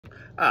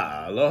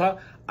Aloha.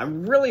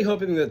 I'm really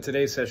hoping that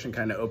today's session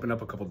kind of opened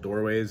up a couple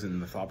doorways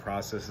in the thought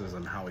processes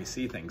and how we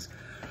see things.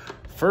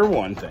 For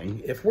one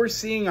thing, if we're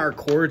seeing our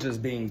chords as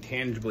being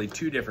tangibly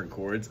two different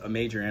chords, a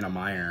major and a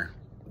minor,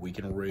 we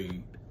can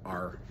read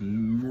our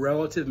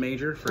relative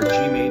major for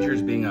G major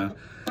as being a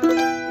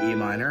E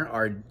minor.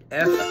 Our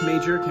F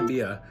major can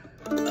be a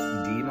D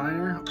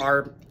minor.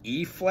 Our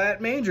E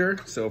flat major,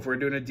 so if we're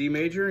doing a D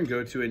major and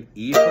go to an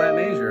E flat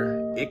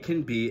major, it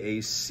can be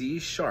a C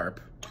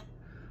sharp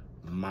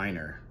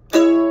minor.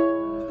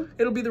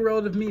 It'll be the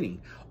relative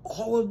meaning.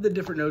 All of the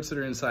different notes that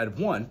are inside of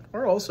one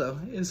are also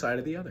inside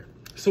of the other.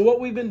 So what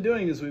we've been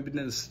doing is we've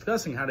been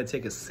discussing how to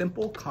take a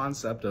simple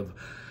concept of,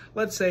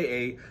 let's say,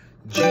 a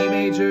G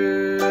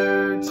major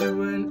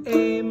to an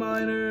A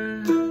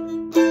minor,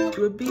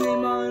 to a B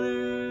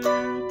minor,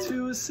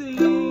 to a C.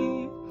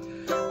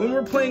 When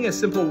we're playing a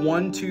simple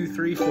 1, 2,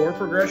 3, 4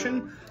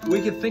 progression,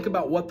 we can think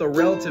about what the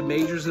relative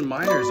majors and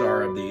minors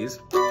are of these.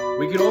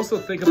 We could also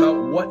think about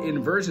what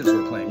inversions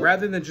we're playing.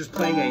 Rather than just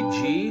playing a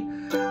G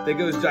that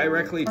goes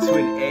directly to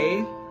an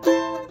A,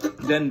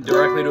 then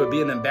directly to a B,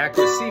 and then back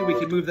to a C, we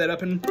could move that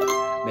up and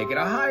make it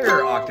a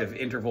higher octave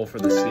interval for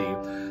the C.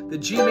 The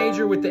G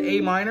major with the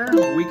A minor,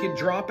 we could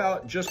drop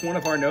out just one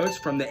of our notes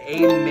from the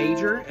A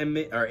major and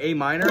or A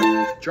minor,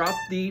 drop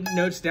the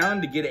notes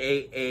down to get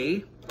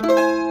a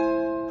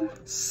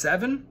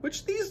 7,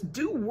 which these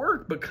do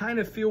work but kind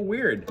of feel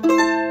weird.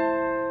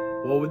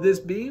 What would this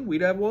be?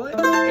 We'd have what?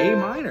 A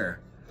minor,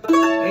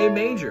 A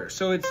major.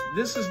 So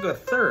this is the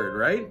third,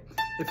 right?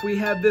 If we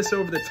have this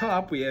over the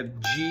top, we have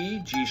G,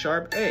 G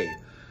sharp, A.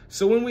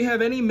 So when we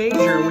have any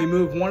major and we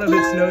move one of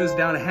its notes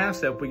down a half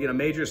step, we get a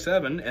major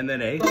 7 and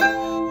then a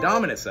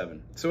dominant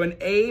 7. So an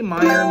A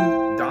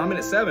minor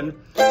dominant 7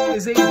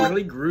 is a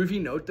really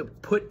groovy note to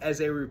put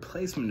as a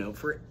replacement note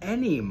for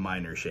any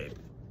minor shape.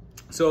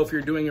 So if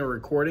you're doing a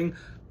recording,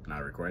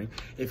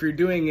 if you're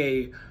doing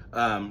a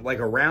like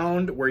a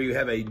round where you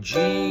have a G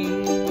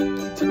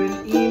to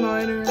an E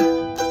minor,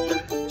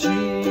 G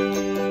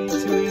to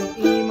an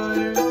E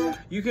minor,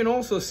 you can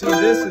also see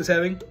this as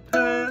having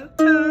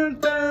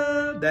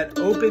that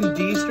open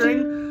D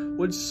string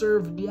would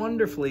serve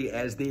wonderfully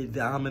as the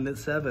dominant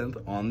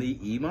 7th on the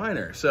E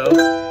minor. So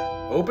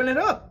open it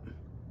up.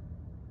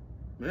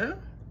 Yeah.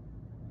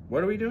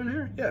 What are we doing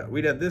here? Yeah,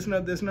 we'd have this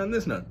note, this note, and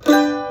this note.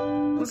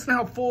 Listen to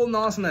how full and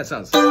awesome that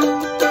sounds.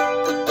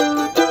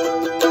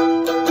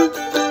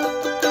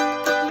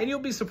 And you'll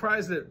be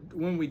surprised that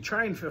when we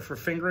try and for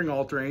fingering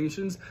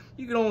alterations,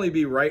 you can only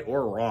be right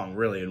or wrong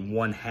really in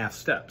one half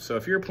step. So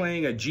if you're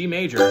playing a G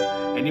major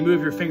and you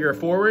move your finger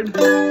forward,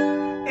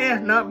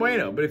 not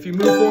bueno. But if you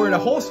move forward a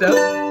whole step,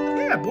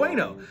 yeah,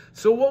 bueno.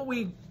 So what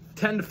we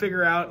tend to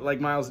figure out,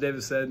 like Miles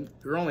Davis said,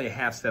 we're only a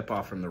half step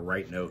off from the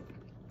right note.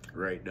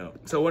 Right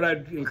note. So what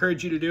I'd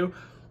encourage you to do,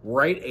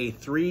 write a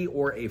 3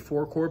 or a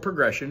 4 chord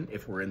progression.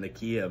 If we're in the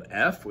key of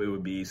F, it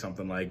would be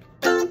something like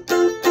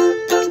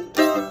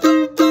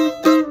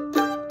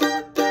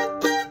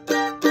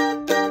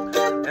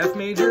F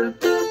major,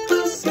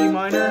 C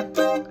minor,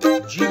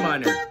 G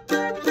minor.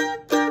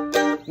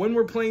 When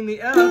we're playing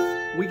the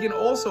F, we can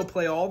also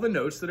play all the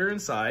notes that are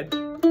inside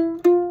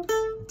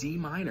D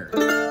minor,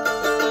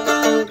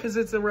 because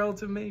it's a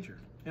relative major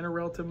and a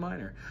relative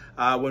minor.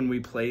 When we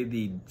play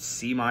the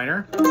C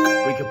minor,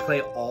 we could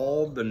play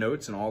all the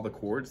notes and all the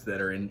chords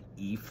that are in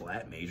E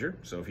flat major.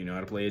 So if you know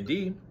how to play a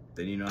D,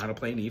 then you know how to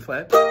play an E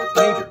flat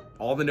major.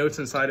 All the notes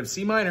inside of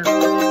C minor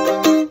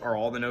are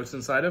all the notes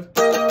inside of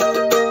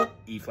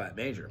E flat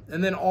major.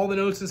 And then all the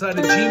notes inside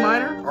of G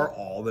minor are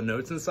all the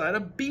notes inside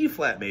of B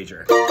flat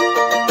major.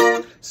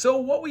 So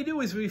what we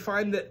do is we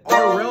find that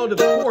our relative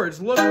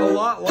chords look a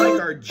lot like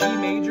our G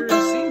major and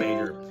C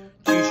major.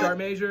 G sharp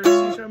major,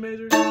 C sharp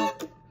major,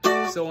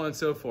 so on and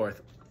so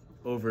forth,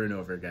 over and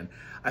over again.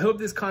 I hope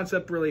this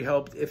concept really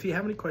helped. If you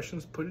have any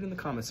questions, put it in the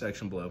comment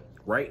section below.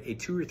 Write a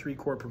 2 or 3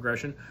 chord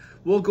progression.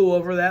 We'll go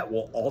over that.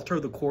 We'll alter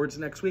the chords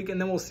next week, and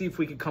then we'll see if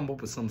we can come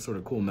up with some sort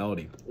of cool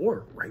melody.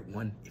 Or write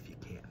one if you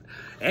can.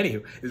 Anywho,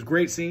 it was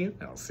great seeing you,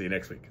 and I'll see you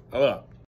next week. Aloha.